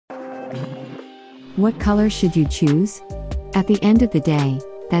What color should you choose? At the end of the day,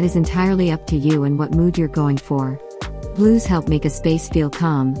 that is entirely up to you and what mood you're going for. Blues help make a space feel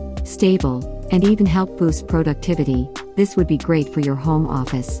calm, stable, and even help boost productivity. This would be great for your home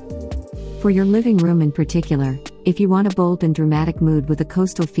office. For your living room in particular, if you want a bold and dramatic mood with a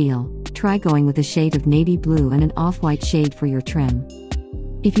coastal feel, try going with a shade of navy blue and an off-white shade for your trim.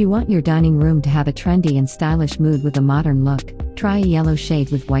 If you want your dining room to have a trendy and stylish mood with a modern look, try a yellow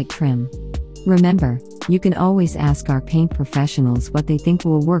shade with white trim. Remember, you can always ask our paint professionals what they think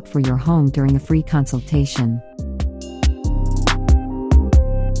will work for your home during a free consultation.